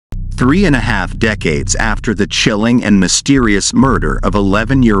3.5 decades after the chilling and mysterious murder of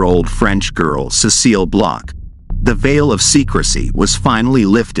 11-year-old French girl Cécile Bloch, the veil of secrecy was finally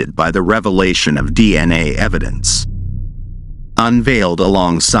lifted by the revelation of DNA evidence. Unveiled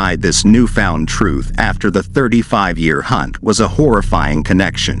alongside this newfound truth after the 35-year hunt was a horrifying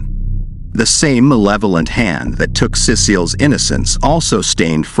connection. The same malevolent hand that took Cécile's innocence also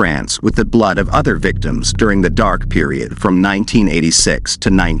stained France with the blood of other victims during the dark period from 1986 to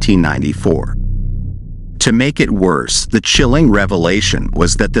 1994. To make it worse, the chilling revelation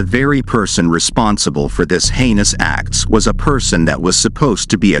was that the very person responsible for this heinous acts was a person that was supposed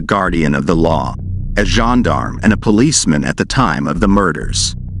to be a guardian of the law, a gendarme and a policeman at the time of the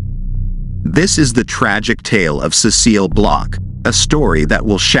murders. This is the tragic tale of Cécile Bloch, a story that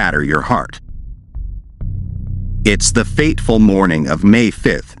will shatter your heart. It's the fateful morning of May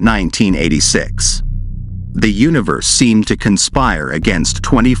 5, 1986. The universe seemed to conspire against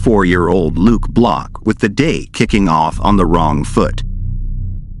 24-year-old Luc Bloch, with the day kicking off on the wrong foot.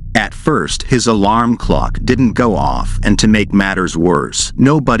 At first, his alarm clock didn't go off, and to make matters worse,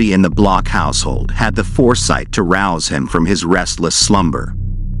 nobody in the Bloch household had the foresight to rouse him from his restless slumber.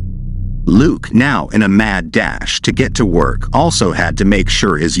 Luc, now in a mad dash to get to work, also had to make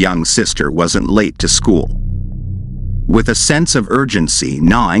sure his young sister wasn't late to school. With a sense of urgency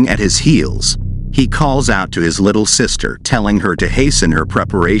gnawing at his heels, he calls out to his little sister, telling her to hasten her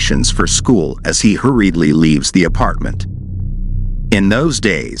preparations for school as he hurriedly leaves the apartment. In those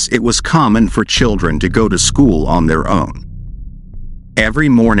days, it was common for children to go to school on their own. Every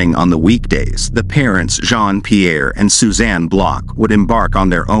morning on the weekdays, the parents Jean-Pierre and Suzanne Bloch would embark on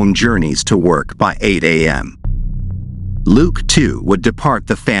their own journeys to work by 8 a.m. Luc, too, would depart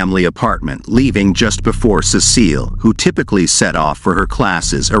the family apartment, leaving just before Cécile, who typically set off for her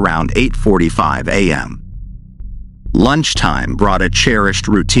classes around 8:45 a.m. Lunchtime brought a cherished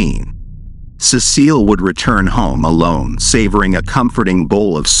routine. Cécile would return home alone, savoring a comforting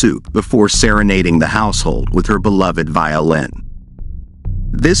bowl of soup before serenading the household with her beloved violin.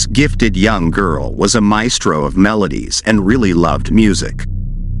 This gifted young girl was a maestro of melodies and really loved music.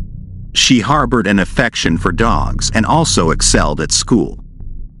 She harbored an affection for dogs and also excelled at school.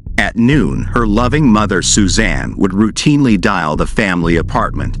 At noon, her loving mother Suzanne would routinely dial the family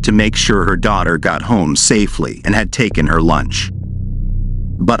apartment to make sure her daughter got home safely and had taken her lunch.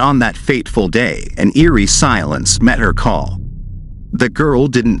 But on that fateful day, an eerie silence met her call. The girl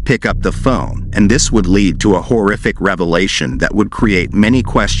didn't pick up the phone, and this would lead to a horrific revelation that would create many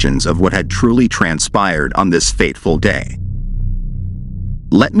questions of what had truly transpired on this fateful day.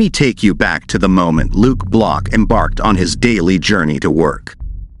 Let me take you back to the moment Luc Bloch embarked on his daily journey to work.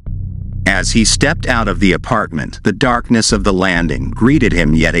 As he stepped out of the apartment, the darkness of the landing greeted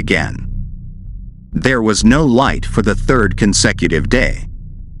him yet again. There was no light for the third consecutive day.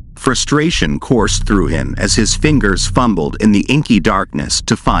 Frustration coursed through him as his fingers fumbled in the inky darkness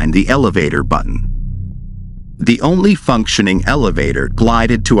to find the elevator button. The only functioning elevator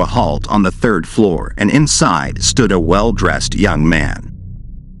glided to a halt on the 3rd floor, and inside stood a well-dressed young man.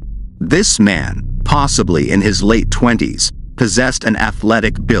 This man, possibly in his late 20s, possessed an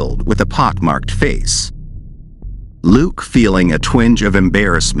athletic build with a pockmarked face. Luc, feeling a twinge of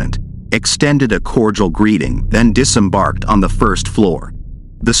embarrassment, extended a cordial greeting, then disembarked on the 1st floor,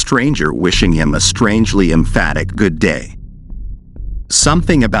 the stranger wishing him a strangely emphatic good day.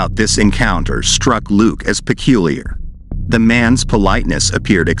 Something about this encounter struck Luc as peculiar. The man's politeness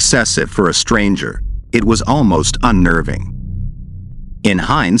appeared excessive for a stranger. It was almost unnerving. In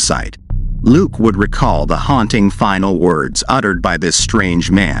hindsight, Luc would recall the haunting final words uttered by this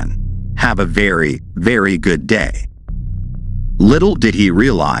strange man: "Have a very, very good day." Little did he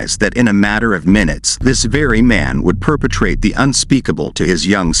realize that in a matter of minutes, this very man would perpetrate the unspeakable to his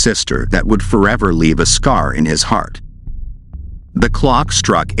young sister that would forever leave a scar in his heart. The clock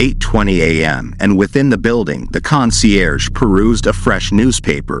struck 8:20 a.m., and within the building, the concierge perused a fresh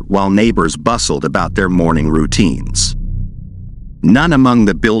newspaper while neighbors bustled about their morning routines. None among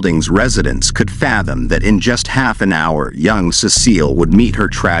the building's residents could fathom that in just half an hour, young Cécile would meet her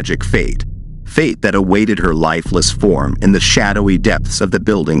tragic fate that awaited her lifeless form in the shadowy depths of the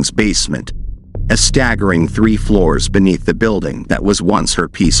building's basement, a staggering 3 floors beneath the building that was once her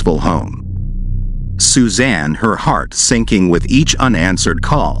peaceful home. Suzanne, her heart sinking with each unanswered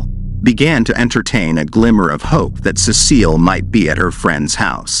call, began to entertain a glimmer of hope that Cécile might be at her friend's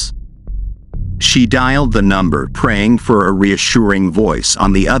house. She dialed the number, praying for a reassuring voice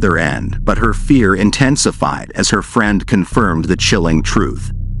on the other end, but her fear intensified as her friend confirmed the chilling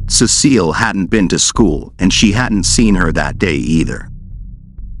truth. Cécile hadn't been to school, and she hadn't seen her that day either.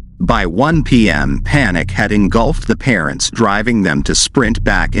 By 1 p.m., panic had engulfed the parents, driving them to sprint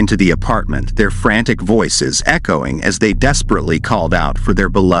back into the apartment, their frantic voices echoing as they desperately called out for their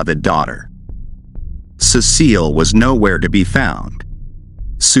beloved daughter. Cécile was nowhere to be found.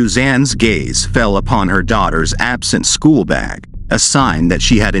 Suzanne's gaze fell upon her daughter's absent school bag, a sign that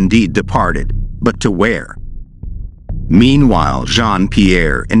she had indeed departed, but to where? Meanwhile,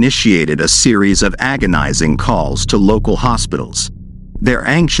 Jean-Pierre initiated a series of agonizing calls to local hospitals. Their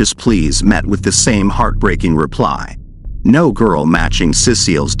anxious pleas met with the same heartbreaking reply. No girl matching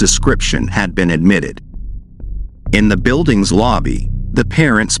Cécile's description had been admitted. In the building's lobby, the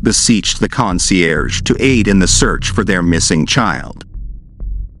parents beseeched the concierge to aid in the search for their missing child.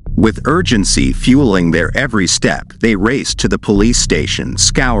 With urgency fueling their every step, they raced to the police station,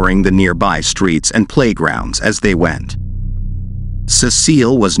 scouring the nearby streets and playgrounds as they went.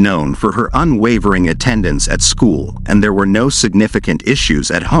 Cécile was known for her unwavering attendance at school, and there were no significant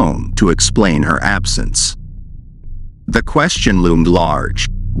issues at home to explain her absence. The question loomed large: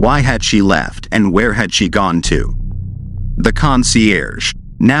 why had she left, and where had she gone to? The concierge,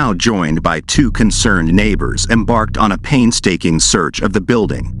 now joined by two concerned neighbors, embarked on a painstaking search of the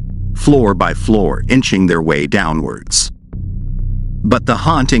building, floor by floor, inching their way downwards. But the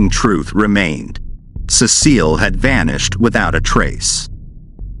haunting truth remained. Cécile had vanished without a trace.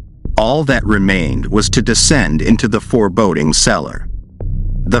 All that remained was to descend into the foreboding cellar.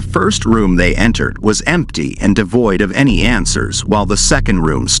 The first room they entered was empty and devoid of any answers, while the second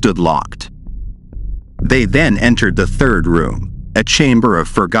room stood locked. They then entered the third room, a chamber of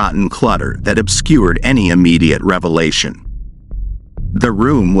forgotten clutter that obscured any immediate revelation. The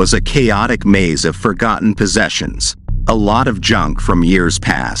room was a chaotic maze of forgotten possessions, a lot of junk from years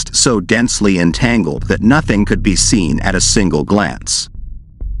past, so densely entangled that nothing could be seen at a single glance.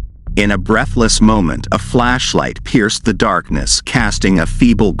 In a breathless moment, a flashlight pierced the darkness, casting a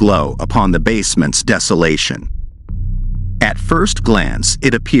feeble glow upon the basement's desolation. At first glance,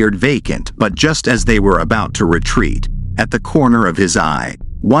 it appeared vacant, but just as they were about to retreat, at the corner of his eye,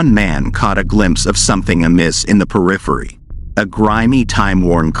 one man caught a glimpse of something amiss in the periphery, a grimy,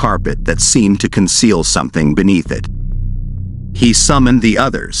 time-worn carpet that seemed to conceal something beneath it. He summoned the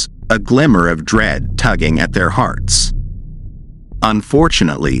others, a glimmer of dread tugging at their hearts.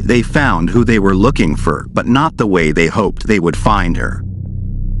 Unfortunately, they found who they were looking for, but not the way they hoped they would find her.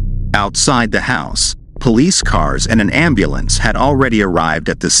 Outside the house, police cars and an ambulance had already arrived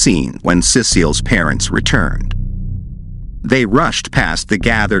at the scene when Cécile's parents returned. They rushed past the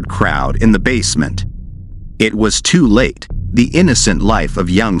gathered crowd in the basement. It was too late. The innocent life of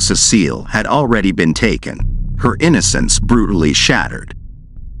young Cécile had already been taken, her innocence brutally shattered.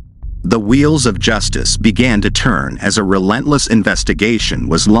 The wheels of justice began to turn as a relentless investigation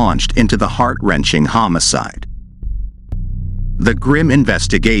was launched into the heart-wrenching homicide. The grim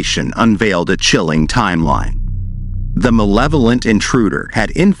investigation unveiled a chilling timeline. The malevolent intruder had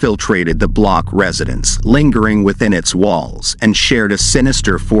infiltrated the block residence, lingering within its walls, and shared a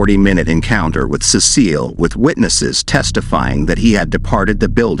sinister 40-minute encounter with Cécile, with witnesses testifying that he had departed the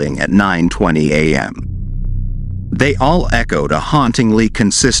building at 9:20 a.m. They all echoed a hauntingly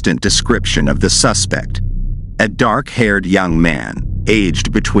consistent description of the suspect: a dark-haired young man,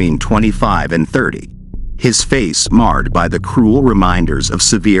 aged between 25 and 30, his face marred by the cruel reminders of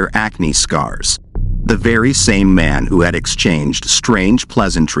severe acne scars, the very same man who had exchanged strange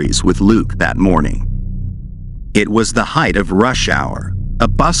pleasantries with Luc that morning. It was the height of rush hour, a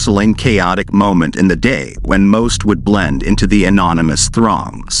bustling, chaotic moment in the day when most would blend into the anonymous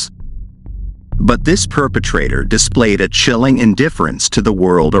throngs. But this perpetrator displayed a chilling indifference to the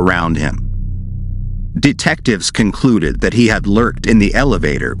world around him. Detectives concluded that he had lurked in the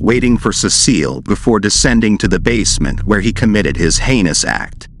elevator waiting for Cécile before descending to the basement where he committed his heinous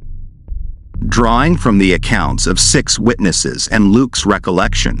act. Drawing from the accounts of 6 witnesses and Luc's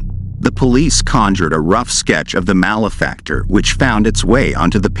recollection, the police conjured a rough sketch of the malefactor, which found its way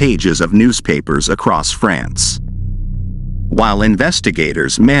onto the pages of newspapers across France. While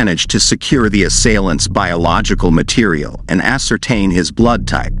investigators managed to secure the assailant's biological material and ascertain his blood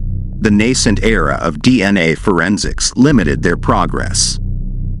type, the nascent era of DNA forensics limited their progress.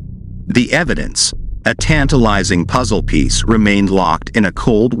 The evidence, a tantalizing puzzle piece, remained locked in a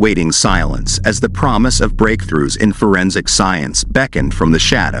cold, waiting silence as the promise of breakthroughs in forensic science beckoned from the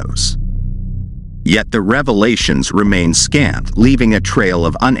shadows. Yet the revelations remained scant, leaving a trail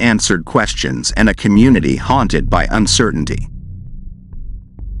of unanswered questions and a community haunted by uncertainty.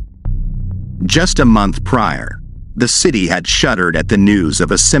 Just a month prior, the city had shuddered at the news of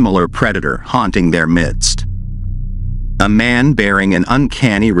a similar predator haunting their midst. A man bearing an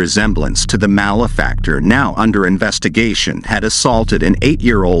uncanny resemblance to the malefactor now under investigation had assaulted an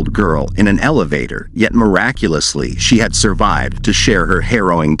 8-year-old girl in an elevator, yet miraculously she had survived to share her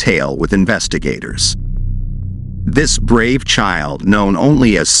harrowing tale with investigators. This brave child, known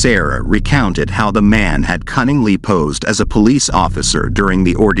only as Sarah, recounted how the man had cunningly posed as a police officer during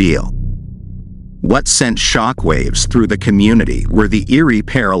the ordeal. What sent shockwaves through the community were the eerie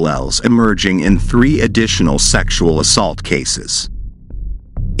parallels emerging in 3 additional sexual assault cases.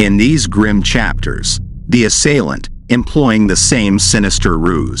 In these grim chapters, the assailant, employing the same sinister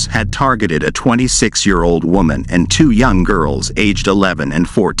ruse, had targeted a 26-year-old woman and 2 young girls aged 11 and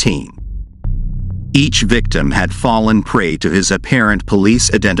 14. Each victim had fallen prey to his apparent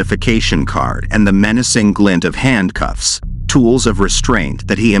police identification card and the menacing glint of handcuffs, tools of restraint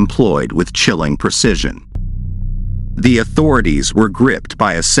that he employed with chilling precision. The authorities were gripped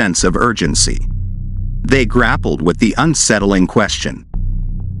by a sense of urgency. They grappled with the unsettling question: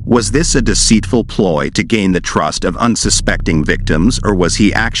 was this a deceitful ploy to gain the trust of unsuspecting victims, or was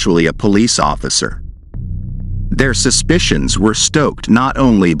he actually a police officer? Their suspicions were stoked not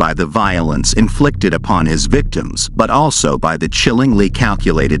only by the violence inflicted upon his victims, but also by the chillingly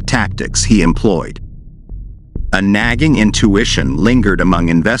calculated tactics he employed. A nagging intuition lingered among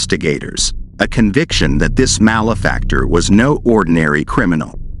investigators, a conviction that this malefactor was no ordinary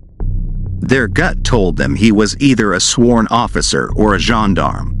criminal. Their gut told them he was either a sworn officer or a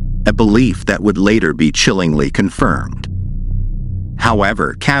gendarme, a belief that would later be chillingly confirmed.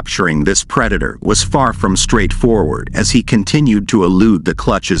 However, capturing this predator was far from straightforward, as he continued to elude the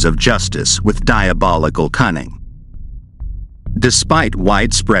clutches of justice with diabolical cunning. Despite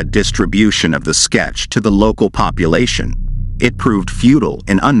widespread distribution of the sketch to the local population, it proved futile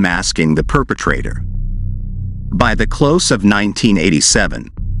in unmasking the perpetrator. By the close of 1987,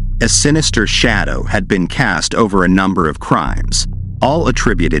 a sinister shadow had been cast over a number of crimes, all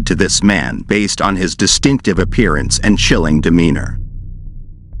attributed to this man based on his distinctive appearance and chilling demeanor.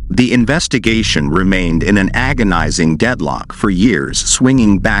 The investigation remained in an agonizing deadlock for years,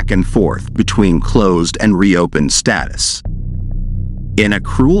 swinging back and forth between closed and reopened status. In a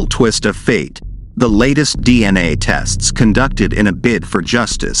cruel twist of fate, the latest DNA tests conducted in a bid for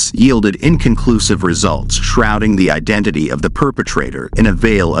justice yielded inconclusive results, shrouding the identity of the perpetrator in a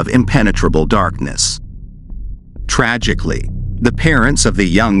veil of impenetrable darkness. Tragically, the parents of the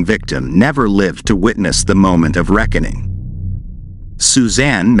young victim never lived to witness the moment of reckoning.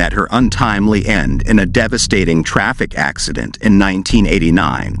 Suzanne met her untimely end in a devastating traffic accident in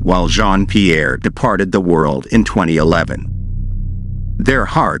 1989, while Jean-Pierre departed the world in 2011. Their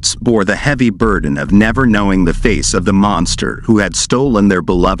hearts bore the heavy burden of never knowing the face of the monster who had stolen their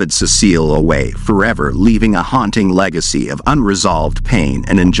beloved Cécile away forever, leaving a haunting legacy of unresolved pain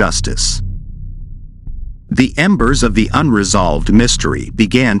and injustice. The embers of the unresolved mystery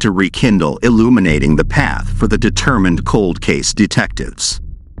began to rekindle, illuminating the path for the determined cold case detectives.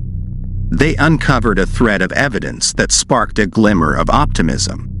 They uncovered a thread of evidence that sparked a glimmer of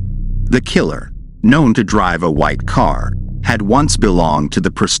optimism. The killer, known to drive a white car, had once belonged to the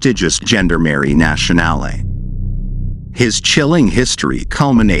prestigious Gendarmerie Nationale. His chilling history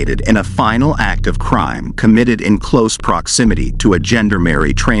culminated in a final act of crime committed in close proximity to a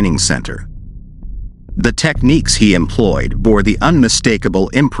gendarmerie training center. The techniques he employed bore the unmistakable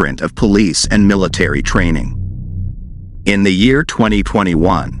imprint of police and military training. In the year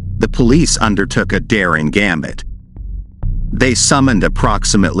 2021, the police undertook a daring gambit. They summoned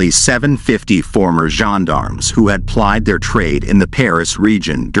approximately 750 former gendarmes who had plied their trade in the Paris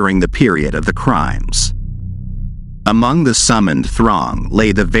region during the period of the crimes. Among the summoned throng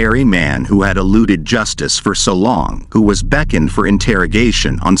lay the very man who had eluded justice for so long, who was beckoned for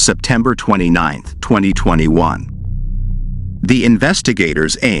interrogation on September 29, 2021. The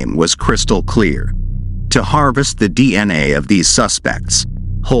investigators' aim was crystal clear: to harvest the DNA of these suspects,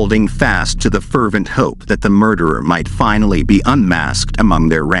 holding fast to the fervent hope that the murderer might finally be unmasked among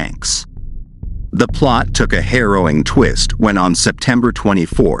their ranks. The plot took a harrowing twist when on September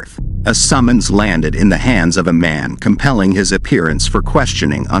 24th, a summons landed in the hands of a man compelling his appearance for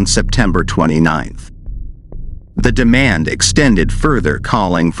questioning on September 29th. The demand extended further,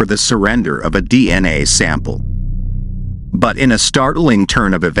 calling for the surrender of a DNA sample. But in a startling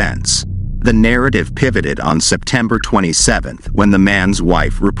turn of events, the narrative pivoted on September 27th when the man's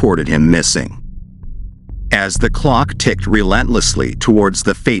wife reported him missing. As the clock ticked relentlessly towards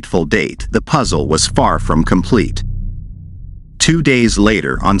the fateful date, the puzzle was far from complete. 2 days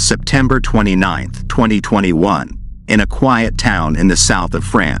later, on September 29, 2021, in a quiet town in the south of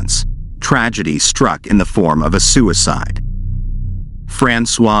France, tragedy struck in the form of a suicide.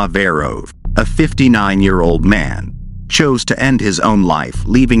 François Verove, a 59-year-old man, chose to end his own life,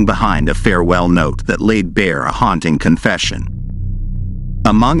 leaving behind a farewell note that laid bare a haunting confession.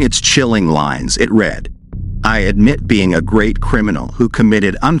 Among its chilling lines it read, "I admit being a great criminal who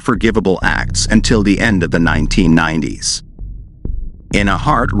committed unforgivable acts until the end of the 1990s." In a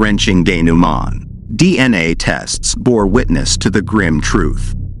heart-wrenching denouement, DNA tests bore witness to the grim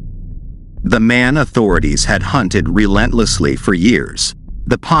truth. The man authorities had hunted relentlessly for years,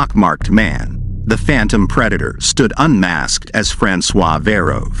 the pockmarked man, the phantom predator, stood unmasked as Francois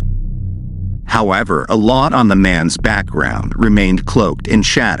Verove. However, a lot on the man's background remained cloaked in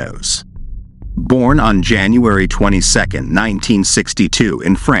shadows. Born on January 22, 1962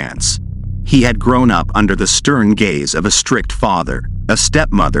 in France, he had grown up under the stern gaze of a strict father, a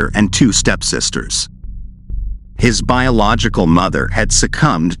stepmother and 2 stepsisters. His biological mother had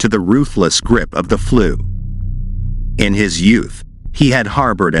succumbed to the ruthless grip of the flu. In his youth, he had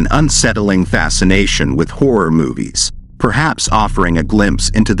harbored an unsettling fascination with horror movies, perhaps offering a glimpse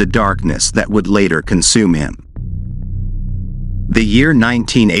into the darkness that would later consume him. The year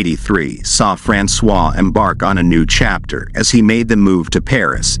 1983 saw Francois embark on a new chapter as he made the move to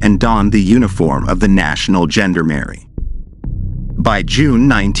Paris and donned the uniform of the National Gendarmerie. By June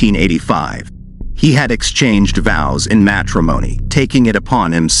 1985, he had exchanged vows in matrimony, taking it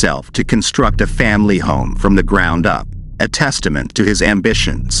upon himself to construct a family home from the ground up, a testament to his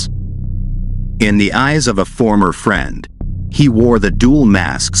ambitions. In the eyes of a former friend, he wore the dual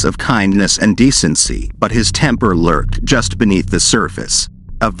masks of kindness and decency, but his temper lurked just beneath the surface,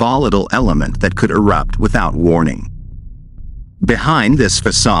 a volatile element that could erupt without warning. Behind this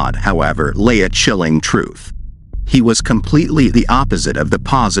facade, however, lay a chilling truth. He was completely the opposite of the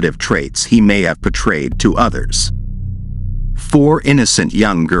positive traits he may have portrayed to others. 4 innocent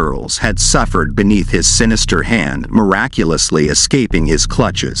young girls had suffered beneath his sinister hand, miraculously escaping his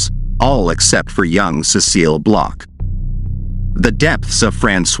clutches, all except for young Cécile Bloch. The depths of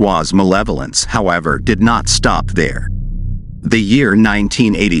Francois' malevolence, however, did not stop there. The year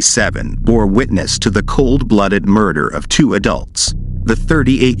 1987 bore witness to the cold-blooded murder of 2 adults, the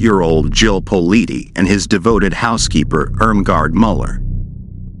 38-year-old Gilles Politi and his devoted housekeeper Irmgard Muller.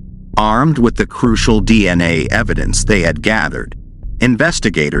 Armed with the crucial DNA evidence they had gathered,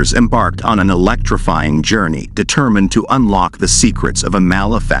 investigators embarked on an electrifying journey determined to unlock the secrets of a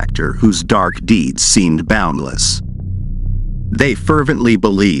malefactor whose dark deeds seemed boundless. They fervently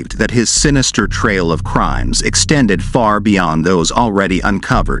believed that his sinister trail of crimes extended far beyond those already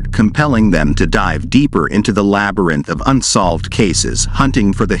uncovered, compelling them to dive deeper into the labyrinth of unsolved cases,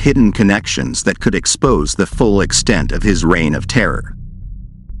 hunting for the hidden connections that could expose the full extent of his reign of terror.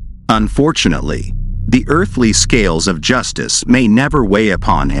 Unfortunately, the earthly scales of justice may never weigh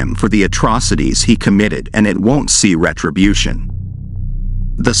upon him for the atrocities he committed, and it won't see retribution.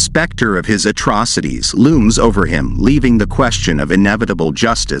 The specter of his atrocities looms over him, leaving the question of inevitable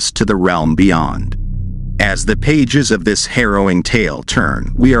justice to the realm beyond. As the pages of this harrowing tale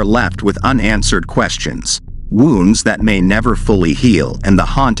turn, we are left with unanswered questions, wounds that may never fully heal, and the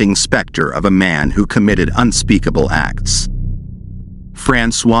haunting specter of a man who committed unspeakable acts.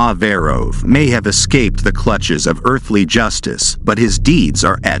 Francois Verove may have escaped the clutches of earthly justice, but his deeds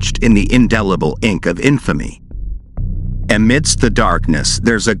are etched in the indelible ink of infamy. Amidst the darkness,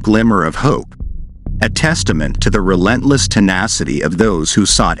 there's a glimmer of hope, a testament to the relentless tenacity of those who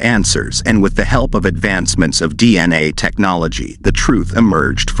sought answers, and with the help of advancements of DNA technology, the truth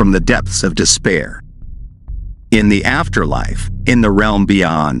emerged from the depths of despair. In the afterlife, in the realm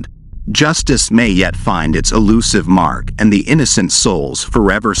beyond, justice may yet find its elusive mark, and the innocent souls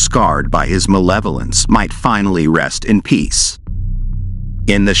forever scarred by his malevolence might finally rest in peace.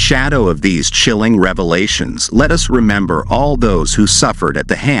 In the shadow of these chilling revelations, let us remember all those who suffered at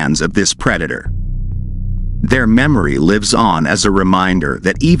the hands of this predator. Their memory lives on as a reminder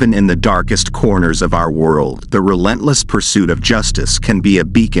that even in the darkest corners of our world, the relentless pursuit of justice can be a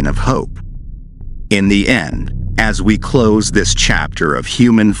beacon of hope. In the end, as we close this chapter of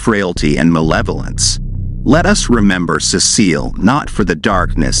human frailty and malevolence, let us remember Cécile not for the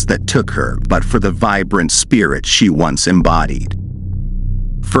darkness that took her, but for the vibrant spirit she once embodied.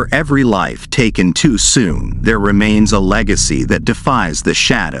 For every life taken too soon, there remains a legacy that defies the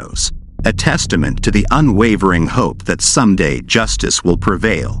shadows, a testament to the unwavering hope that someday justice will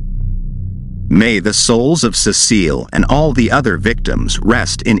prevail. May the souls of Cécile and all the other victims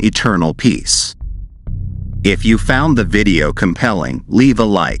rest in eternal peace. If you found the video compelling, leave a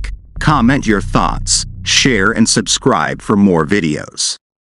like, comment your thoughts, share and subscribe for more videos.